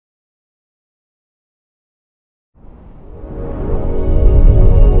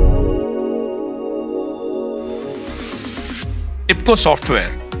Tibco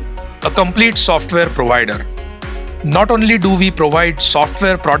Software, a complete software provider. Not only do we provide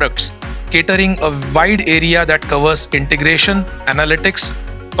software products catering a wide area that covers integration, analytics,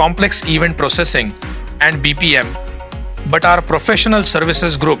 complex event processing, and BPM, but our professional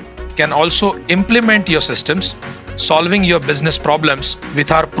services group can also implement your systems, solving your business problems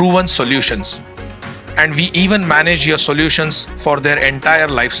with our proven solutions. And we even manage your solutions for their entire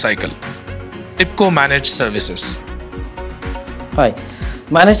life cycle. Tibco Managed Services. Hi.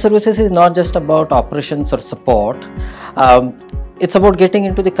 Managed services is not just about operations or support. It's about getting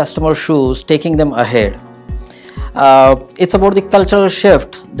into the customer's shoes, taking them ahead. It's about the cultural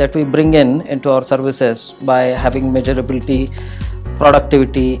shift that we bring into our services by having measurability,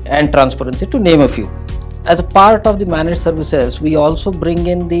 productivity, and transparency, to name a few. As a part of the managed services, we also bring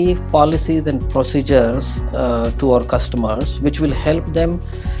in the policies and procedures to our customers, which will help them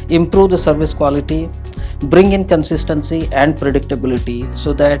improve the service quality, bring in consistency and predictability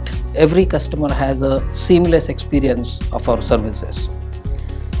so that every customer has a seamless experience of our services.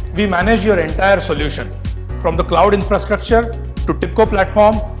 We manage your entire solution, from the cloud infrastructure to Tibco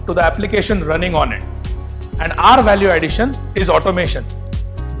platform to the application running on it. And our value addition is automation.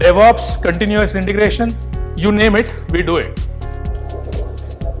 DevOps, continuous integration, you name it, we do it.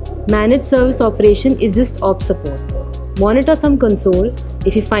 Managed service operation is just op support. Monitor some console.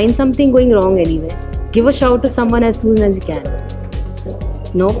 If you find something going wrong anywhere, give a shout to someone as soon as you can.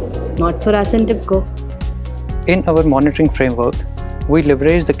 No, not for us in Tibco. In our monitoring framework, we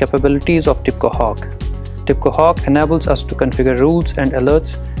leverage the capabilities of Tibco Hawk. Tibco Hawk enables us to configure rules and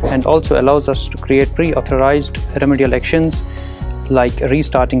alerts and also allows us to create pre-authorized remedial actions like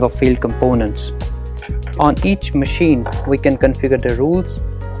restarting of failed components. On each machine, we can configure the rules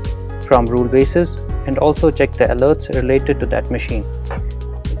from rule bases and also check the alerts related to that machine.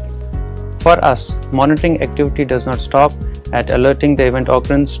 For us, monitoring activity does not stop at alerting the event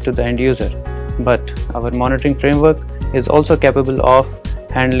occurrence to the end user, but our monitoring framework is also capable of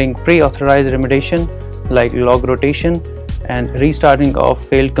handling pre-authorized remediation like log rotation and restarting of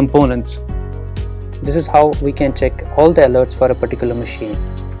failed components. This is how we can check all the alerts for a particular machine.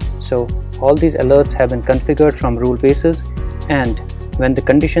 So all these alerts have been configured from rule bases, and when the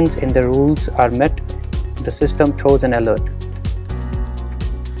conditions in the rules are met, the system throws an alert.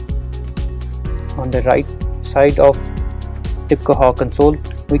 On the right side of Tibco Hawk console,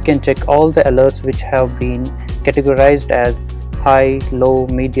 we can check all the alerts which have been categorized as high, low,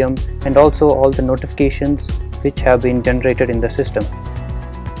 medium, and also all the notifications which have been generated in the system.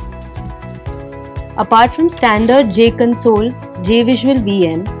 Apart from standard JConsole, JVisual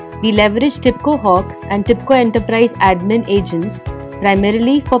VM, we leverage Tibco Hawk and Tibco Enterprise admin agents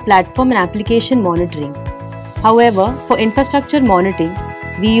primarily for platform and application monitoring. However, for infrastructure monitoring,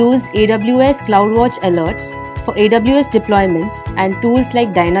 we use AWS CloudWatch alerts for AWS deployments and tools like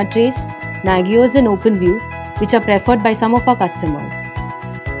Dynatrace, Nagios, and OpenView, which are preferred by some of our customers.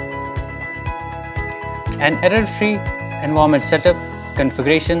 An error-free environment setup,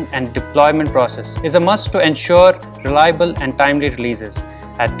 configuration, and deployment process is a must to ensure reliable and timely releases.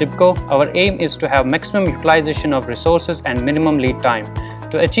 At Tibco, our aim is to have maximum utilization of resources and minimum lead time.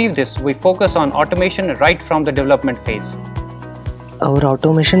 To achieve this, we focus on automation right from the development phase. Our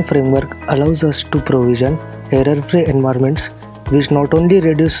automation framework allows us to provision error-free environments, which not only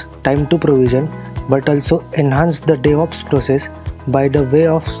reduce time to provision but also enhance the DevOps process by the way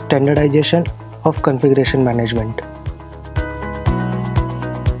of standardization of configuration management.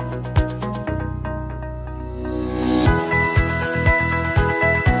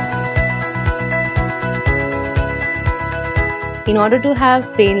 In order to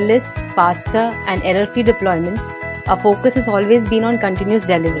have painless, faster, and error-free deployments, our focus has always been on continuous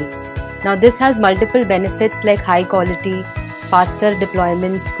delivery. Now, this has multiple benefits like high quality, faster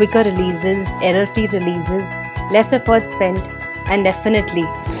deployments, quicker releases, error-free releases, less effort spent, and definitely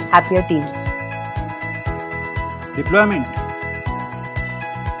happier teams. Deployment.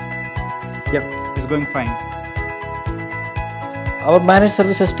 Yep, it's going fine. Our managed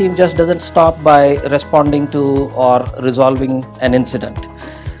services team just doesn't stop by responding to or resolving an incident.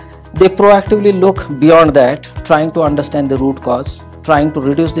 They proactively look beyond that, trying to understand the root cause, trying to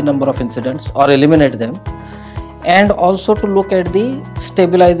reduce the number of incidents or eliminate them, and also to look at the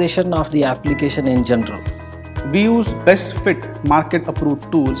stabilization of the application in general. We use best fit market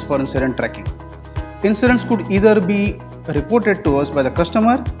approved tools for incident tracking. Incidents could either be reported to us by the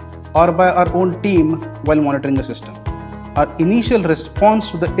customer or by our own team while monitoring the system. Our initial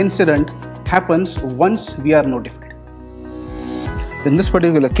response to the incident happens once we are notified. In this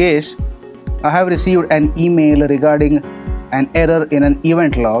particular case, I have received an email regarding an error in an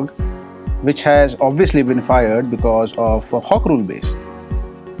event log, which has obviously been fired because of a Hawk rule base.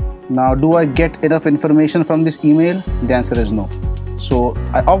 Now, do I get enough information from this email? The answer is no. So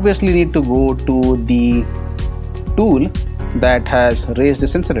I obviously need to go to the tool that has raised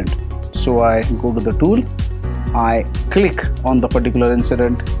this incident. So I go to the tool, I click on the particular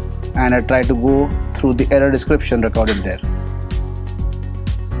incident, and I try to go through the error description recorded there.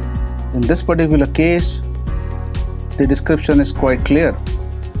 In this particular case, the description is quite clear.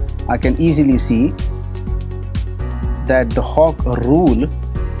 I can easily see that the Hawk rule,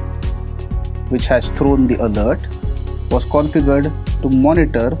 which has thrown the alert, was configured to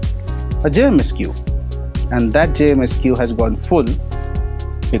monitor a JMS queue, and that JMS queue has gone full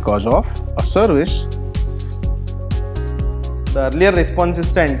because of a service. The earlier response is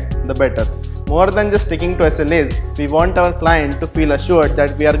sent, the better. More than just sticking to SLAs, we want our client to feel assured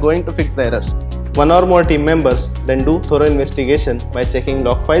that we are going to fix the errors. One or more team members then do thorough investigation by checking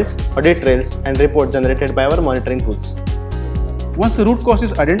log files, audit trails, and reports generated by our monitoring tools. Once the root cause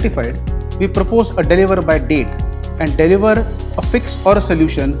is identified, we propose a deliver by date and deliver a fix or a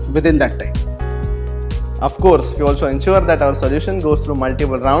solution within that time. Of course, we also ensure that our solution goes through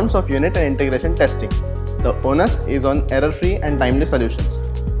multiple rounds of unit and integration testing. The onus is on error-free and timely solutions.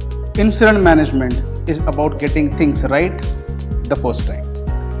 Incident management is about getting things right the first time.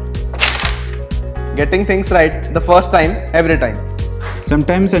 Getting things right the first time, every time.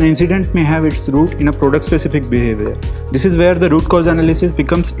 Sometimes an incident may have its root in a product-specific behavior. This is where the root cause analysis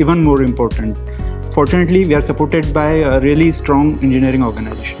becomes even more important. Fortunately, we are supported by a really strong engineering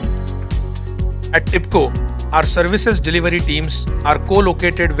organization. At Tibco, our services delivery teams are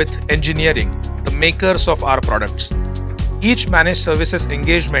co-located with engineering, the makers of our products. Each managed services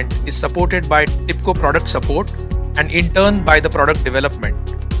engagement is supported by Tibco product support and in turn by the product development.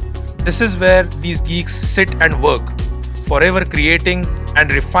 This is where these geeks sit and work, forever creating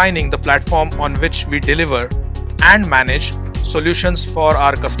and refining the platform on which we deliver and manage solutions for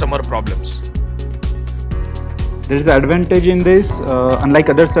our customer problems. There is an advantage in this. Unlike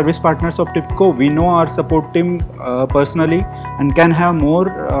other service partners of Tibco, we know our support team personally and can have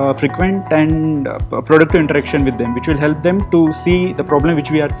more frequent and productive interaction with them, which will help them to see the problem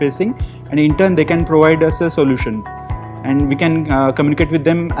which we are facing, and in turn they can provide us a solution, and we can communicate with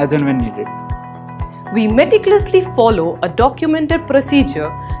them as and when needed. We meticulously follow a documented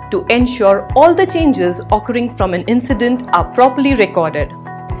procedure to ensure all the changes occurring from an incident are properly recorded.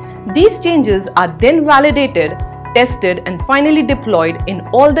 These changes are then validated, tested, and finally deployed in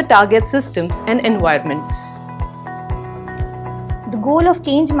all the target systems and environments. The goal of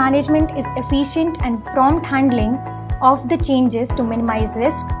change management is efficient and prompt handling of the changes to minimize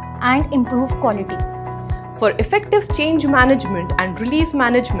risk and improve quality. For effective change management and release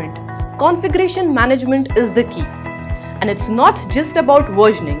management, configuration management is the key. And it's not just about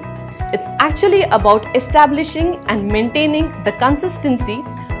versioning, it's actually about establishing and maintaining the consistency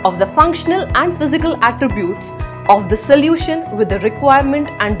of the functional and physical attributes of the solution with the requirement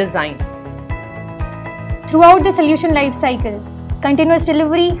and design. Throughout the solution lifecycle, continuous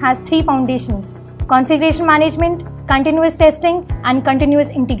delivery has three foundations: configuration management, continuous testing, and continuous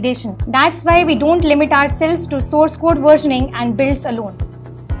integration. That's why we don't limit ourselves to source code versioning and builds alone.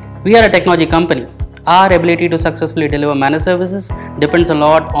 We are a technology company. Our ability to successfully deliver managed services depends a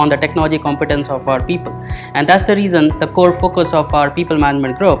lot on the technology competence of our people, and that's the reason the core focus of our people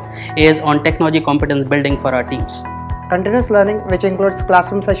management group is on technology competence building for our teams. Continuous learning, which includes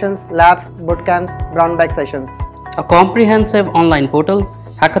classroom sessions, labs, bootcamps, brown bag sessions. A comprehensive online portal,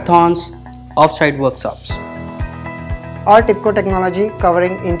 hackathons, off-site workshops. All Tibco technology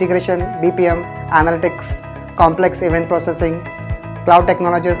covering integration, BPM, analytics, complex event processing, cloud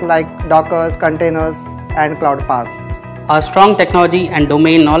technologies like Dockers, containers, and Cloud Pass. Our strong technology and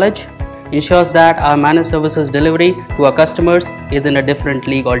domain knowledge ensures that our managed services delivery to our customers is in a different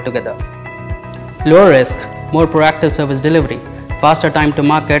league altogether. Lower risk, more proactive service delivery, faster time to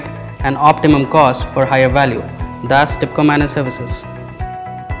market, and optimum cost for higher value. That's Tibco Managed Services.